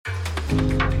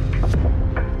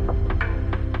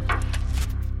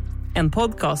En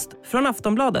podcast från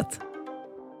Aftonbladet.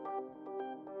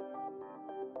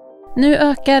 Nu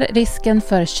ökar risken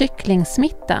för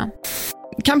kycklingsmitta.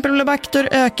 Campylobacter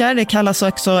ökar, det kallas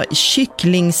också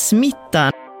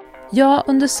kycklingsmitta. Ja,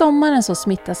 under sommaren så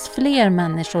smittas fler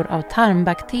människor av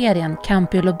tarmbakterien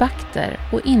campylobacter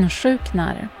och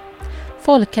insjuknar.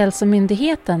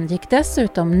 Folkhälsomyndigheten gick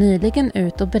dessutom nyligen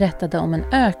ut och berättade om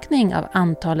en ökning av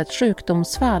antalet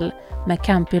sjukdomsfall med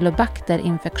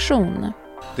campylobacterinfektion.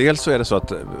 Dels så är det så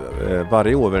att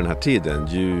varje år vid den här tiden,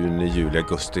 juni, juli,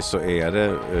 augusti, så är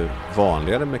det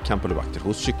vanligare med campylobacter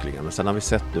hos kycklingar. Men sen har vi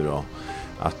sett nu då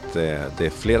att det är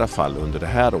flera fall under det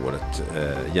här året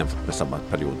jämfört med samma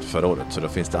period förra året. Så då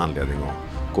finns det anledning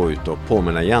att gå ut och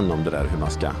påminna igen om det där hur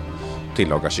man ska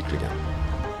tillaga kycklingen.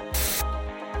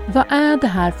 Vad är det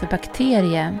här för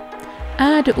bakterie?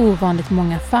 Är det ovanligt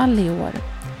många fall i år?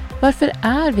 Varför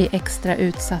är vi extra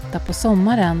utsatta på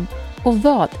sommaren? Och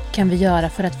vad kan vi göra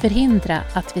för att förhindra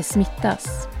att vi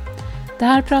smittas? Det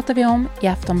här pratar vi om i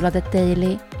Aftonbladet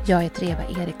Daily. Jag heter Eva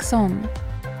Ericsson.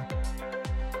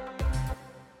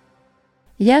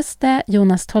 Gäst är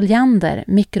Jonas Toljander,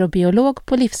 mikrobiolog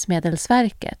på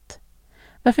Livsmedelsverket.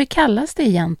 Varför kallas det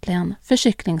egentligen för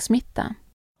kycklingsmitta?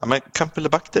 Ja, men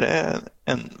campylobacter är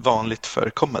en vanligt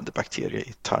förekommande bakterie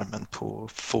i tarmen på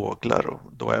fåglar och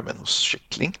då även hos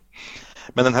kyckling.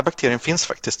 Men den här bakterien finns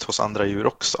faktiskt hos andra djur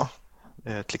också.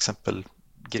 Till exempel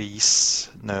gris,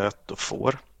 nöt och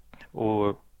får.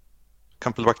 Och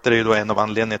campylobacter är ju då en av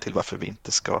anledningarna till varför vi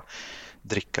inte ska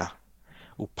dricka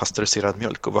opastöriserad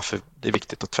mjölk och varför det är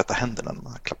viktigt att tvätta händerna när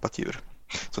man har klappat djur.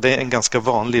 Så det är en ganska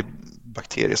vanlig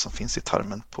bakterie som finns i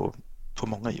tarmen på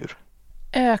många djur.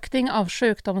 Ökning av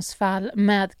sjukdomsfall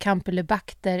med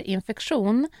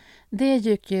campylobacterinfektion, det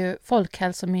gick ju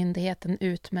Folkhälsomyndigheten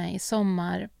ut med i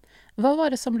sommar. Vad var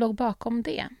det som låg bakom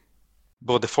det?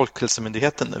 Både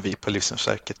Folkhälsomyndigheten och vi på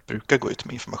Livsmedelsverket brukar gå ut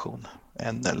med information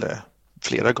en eller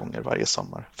flera gånger varje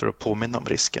sommar för att påminna om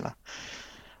riskerna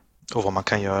och vad man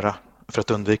kan göra för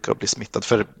att undvika att bli smittad.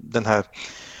 För den här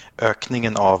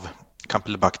ökningen av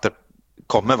campylobacter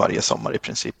kommer varje sommar i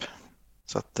princip.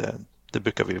 Så att det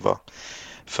brukar vi vara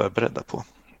förberedda på.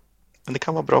 Men det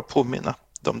kan vara bra att påminna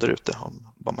dem där ute om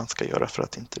vad man ska göra för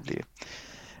att inte bli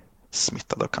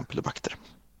smittad av campylobacter.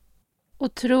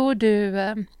 Och tror du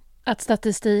att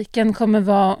statistiken kommer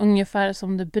vara ungefär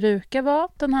som det brukar vara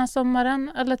den här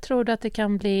sommaren? Eller tror du att det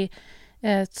kan bli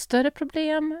ett större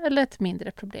problem eller ett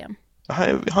mindre problem? Jag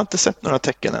har inte sett några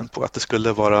tecken än på att det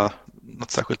skulle vara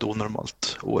något särskilt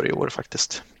onormalt år i år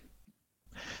faktiskt.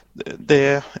 Det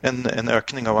är en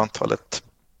ökning av antalet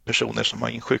personer som har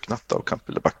insjuknat av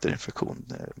campylobacterinfektion,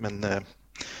 men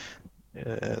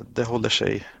det håller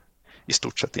sig i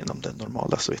stort sett inom det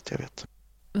normala så vitt jag vet.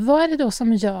 Vad är det då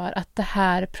som gör att det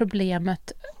här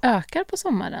problemet ökar på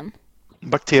sommaren?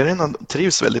 Bakterierna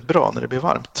trivs väldigt bra när det blir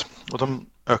varmt och de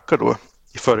ökar då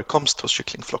i förekomst hos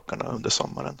kycklingflockarna under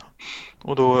sommaren.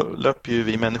 Och då löper ju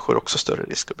vi människor också större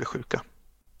risk att bli sjuka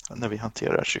när vi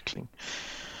hanterar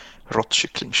rått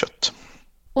kycklingkött.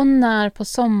 Och när på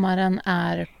sommaren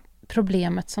är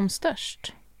problemet som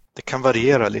störst? Det kan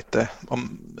variera lite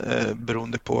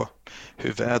beroende på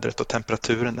hur vädret och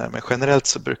temperaturen är. Men generellt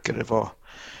så brukar det vara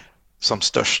som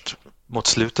störst mot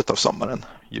slutet av sommaren,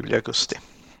 juli-augusti.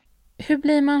 Hur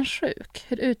blir man sjuk?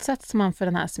 Hur utsätts man för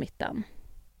den här smittan?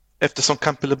 Eftersom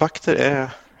campylobacter är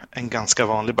en ganska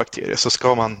vanlig bakterie så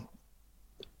ska man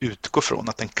utgå från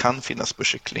att den kan finnas på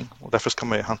kyckling. Och därför ska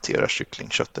man ju hantera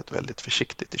kycklingköttet väldigt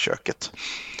försiktigt i köket.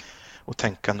 Och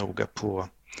tänka noga på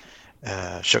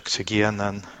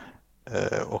kökshygienen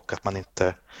och att man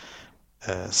inte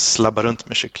slabbar runt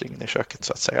med kycklingen i köket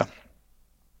så att säga.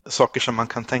 Saker som man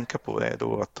kan tänka på är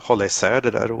då att hålla isär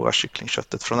det där råa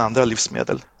kycklingköttet från andra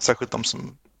livsmedel. Särskilt de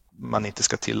som man inte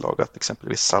ska tillaga,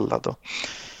 exempelvis sallad.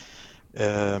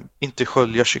 Inte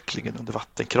skölja kycklingen under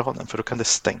vattenkranen för då kan det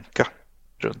stänka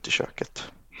runt i köket.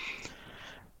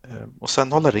 Och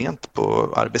sen hålla rent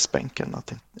på arbetsbänken.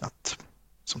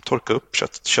 Som torka upp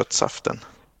köttsaften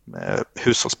med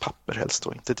hushållspapper helst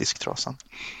och inte disktrasan.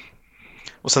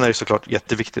 Och sen är det såklart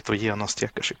jätteviktigt att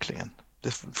genomsteka kycklingen.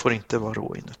 Det får inte vara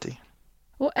rå inuti.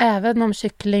 Och även om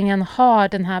kycklingen har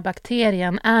den här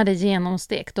bakterien, är det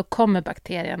genomstekt, då kommer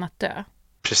bakterien att dö?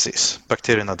 Precis,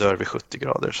 bakterierna dör vid 70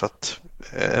 grader så att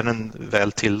är den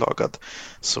väl tillagad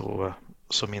så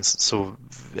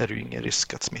är det ju ingen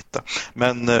risk att smitta.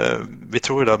 Men vi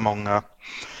tror att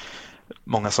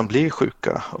många som blir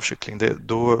sjuka av kyckling,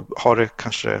 då har det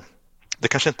kanske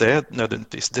inte är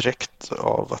nödvändigtvis direkt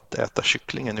av att äta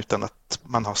kycklingen utan att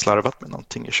man har slarvat med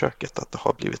någonting i köket, att det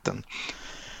har blivit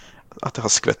att det har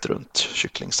skvätt runt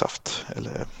kycklingsaft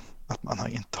eller att man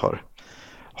inte har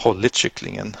hållit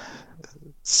kycklingen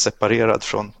separerad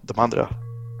från de andra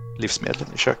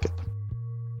livsmedlen i köket.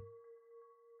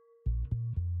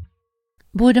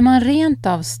 Borde man rent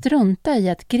av strunta i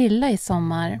att grilla i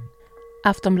sommar?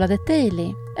 Aftonbladet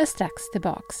Daily är strax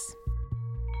tillbaks.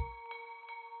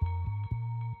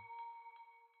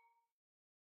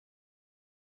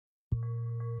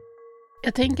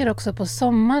 Jag tänker också på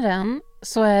sommaren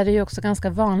så är det ju också ganska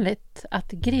vanligt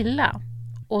att grilla.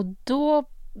 Och då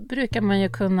brukar man ju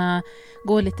kunna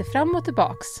gå lite fram och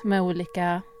tillbaks med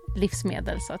olika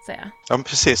livsmedel så att säga. Ja,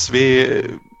 precis.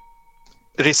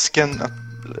 Risken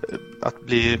att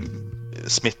bli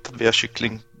smittad via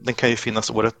kyckling, den kan ju finnas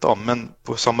året om, men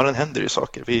på sommaren händer ju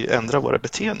saker. Vi ändrar våra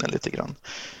beteenden lite grann.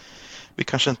 Vi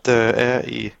kanske inte är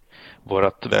i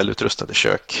vårt välutrustade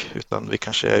kök, utan vi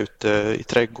kanske är ute i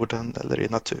trädgården eller i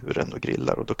naturen och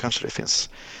grillar, och då kanske det finns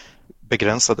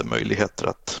begränsade möjligheter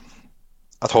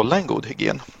att hålla en god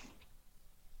hygien.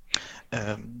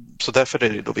 Så därför är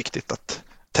det då viktigt att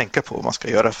tänka på vad man ska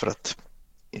göra för att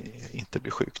inte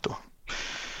bli sjuk då.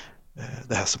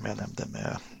 Det här som jag nämnde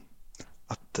med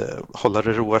att hålla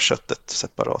det råa köttet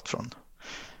separat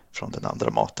från den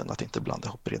andra maten, att inte blanda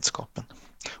ihop redskapen.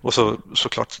 Och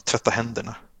såklart tvätta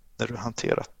händerna när du har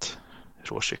hanterat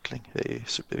råkyckling. Det är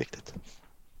superviktigt.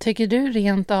 Tycker du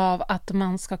rent av att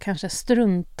man ska kanske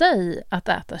strunta i att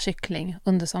äta kyckling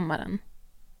under sommaren?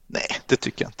 Nej, det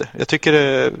tycker jag inte. Jag tycker det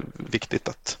är viktigt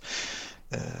att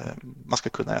man ska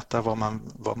kunna äta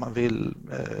vad man vill.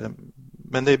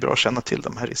 Men det är bra att känna till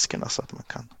de här riskerna så att man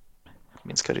kan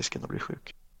minska risken att bli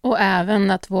sjuk. Och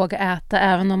även att våga äta,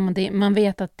 även om man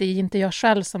vet att det är inte jag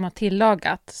själv som har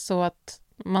tillagat, så att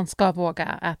man ska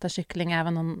våga äta kyckling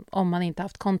även om man inte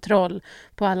haft kontroll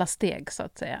på alla steg så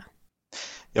att säga.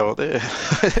 Ja, det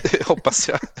hoppas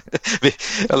jag. I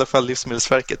alla fall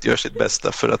Livsmedelsverket gör sitt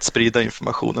bästa för att sprida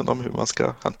informationen om hur man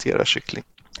ska hantera kyckling.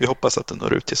 Vi hoppas att den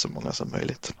når ut till så många som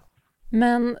möjligt.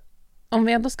 Men om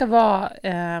vi ändå ska vara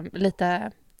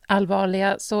lite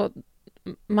allvarliga, så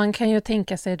man kan ju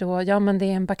tänka sig då, ja men det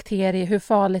är en bakterie, hur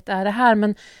farligt är det här?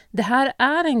 Men det här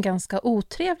är en ganska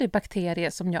otrevlig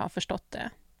bakterie som jag har förstått det.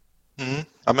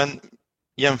 Ja, men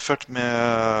jämfört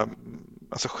med,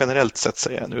 alltså generellt sett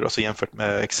säger jag nu då, så jämfört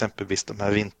med exempelvis de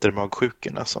här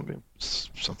vintermagsjukorna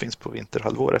som finns på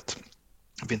vinterhalvåret,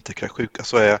 vinterkräksjuka,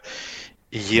 så är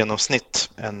i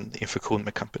genomsnitt en infektion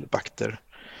med campylobacter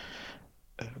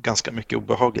ganska mycket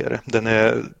obehagligare. Den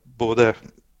är både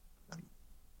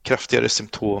kraftigare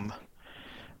symptom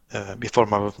i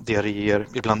form av diarréer,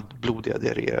 ibland blodiga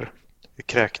diarréer,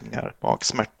 kräkningar,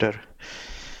 magsmärtor,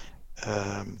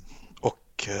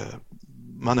 och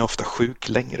man är ofta sjuk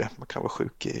längre. Man kan vara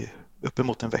sjuk i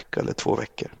uppemot en vecka eller 2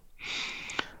 veckor.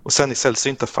 Och sen i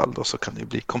sällsynta fall då så kan det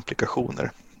bli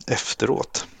komplikationer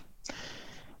efteråt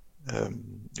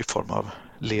i form av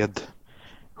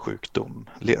ledsjukdom,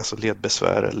 alltså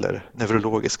ledbesvär eller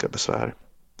neurologiska besvär.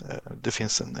 Det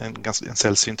finns en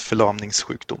sällsynt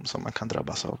förlamningssjukdom som man kan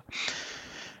drabbas av.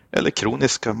 Eller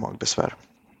kroniska magbesvär.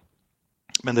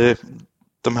 Men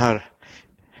de här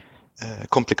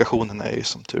komplikationerna är ju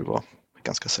som tur var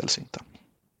ganska sällsynta.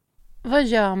 Vad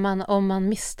gör man om man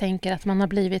misstänker att man har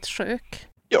blivit sjuk?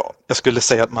 Ja, jag skulle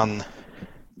säga att man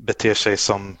beter sig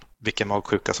som vilken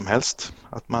magsjuka som helst.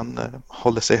 Att man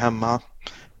håller sig hemma,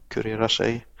 kurerar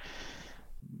sig.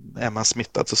 Är man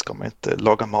smittad så ska man inte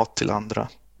laga mat till andra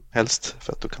helst,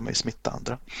 för att då kan man ju smitta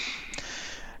andra.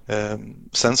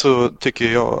 Sen så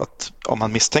tycker jag att om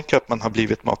man misstänker att man har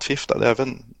blivit matförgiftad,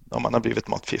 även om man har blivit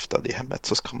matförgiftad i hemmet,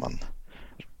 så ska man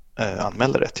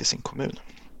anmäla det till sin kommun.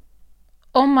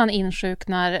 Om man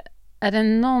insjuknar, är det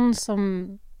någon som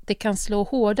det kan slå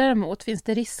hårdare mot? Finns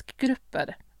det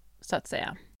riskgrupper så att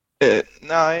säga?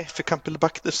 Nej, för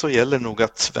campylobacter så gäller nog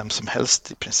att vem som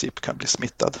helst i princip kan bli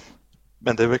smittad.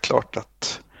 Men det är väl klart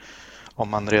att om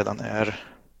man redan är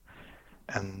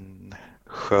en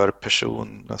skör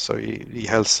person, alltså i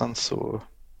hälsan, så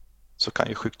kan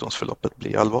ju sjukdomsförloppet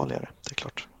bli allvarligare, det är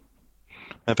klart.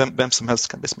 Men vem som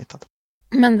helst kan bli smittad.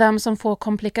 Men vem som får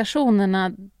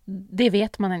komplikationerna, det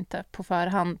vet man inte på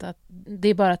förhand. Att det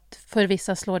är bara att för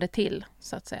vissa slår det till,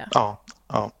 så att säga.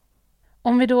 Ja.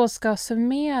 Om vi då ska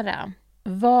summera,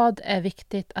 vad är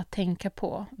viktigt att tänka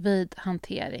på vid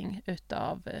hantering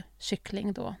utav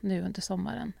kyckling då nu under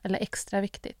sommaren? Eller extra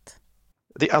viktigt?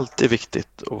 Det är alltid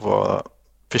viktigt att vara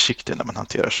försiktig när man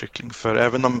hanterar kyckling. För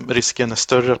även om risken är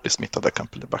större att bli smittad av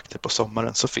campylobacter på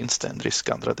sommaren, så finns det en risk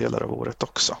andra delar av året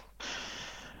också.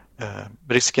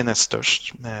 Risken är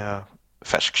störst med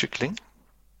färsk kyckling.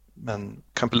 Men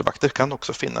campylobacter kan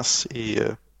också finnas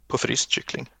på fryst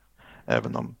kyckling.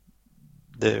 Även om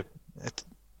det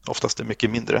oftast är mycket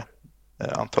mindre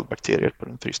antal bakterier på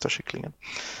den frysta kycklingen.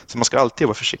 Så man ska alltid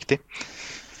vara försiktig.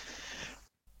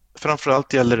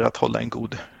 Framförallt gäller det att hålla en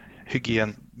god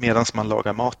hygien medan man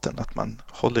lagar maten, att man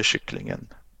håller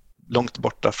kycklingen långt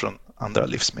borta från andra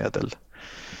livsmedel.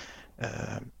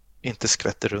 Inte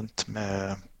skvätter runt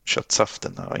med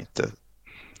köttsafterna och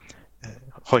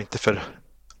har inte för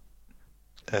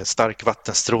stark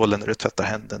vattenstråle när du tvättar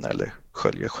händerna eller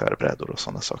sköljer skärbrädor och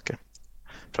sådana saker.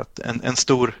 För att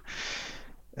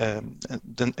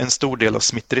en stor del av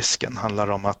smittrisken handlar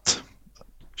om att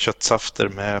köttsafter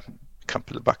med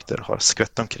campylobacter har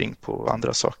skvätt omkring på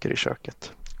andra saker i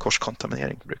köket.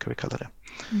 Korskontaminering brukar vi kalla det.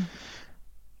 Mm.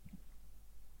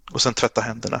 Och sen tvätta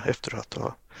händerna efter att du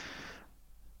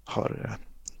har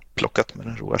plockat med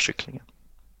den råa kycklingen.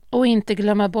 Och inte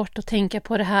glömma bort att tänka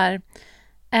på det här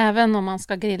även om man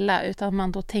ska grilla, utan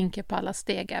man då tänker på alla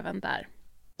steg även där.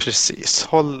 Precis.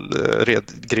 Håll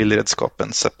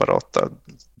grillredskapen separata.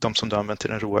 De som du använder till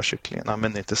den råa kycklingen,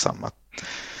 använd inte samma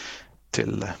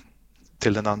till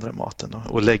den andra maten.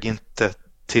 Och lägg inte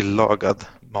tillagad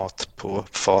mat på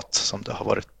fat som det har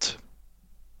varit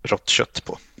rått kött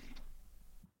på.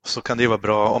 Så kan det vara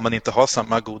bra, om man inte har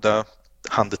samma goda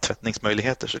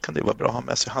handtvättningsmöjligheter, så kan det vara bra att ha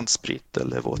med sig handsprit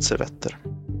eller våtservetter.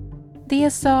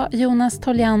 Det sa Jonas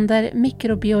Toljander,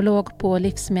 mikrobiolog på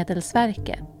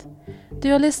Livsmedelsverket.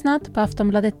 Du har lyssnat på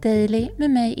Aftonbladet Daily med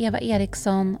mig Eva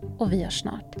Ericsson, och vi hörs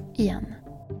snart igen.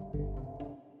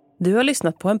 Du har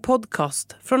lyssnat på en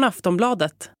podcast från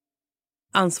Aftonbladet.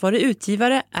 Ansvarig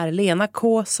utgivare är Lena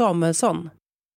K. Samuelsson.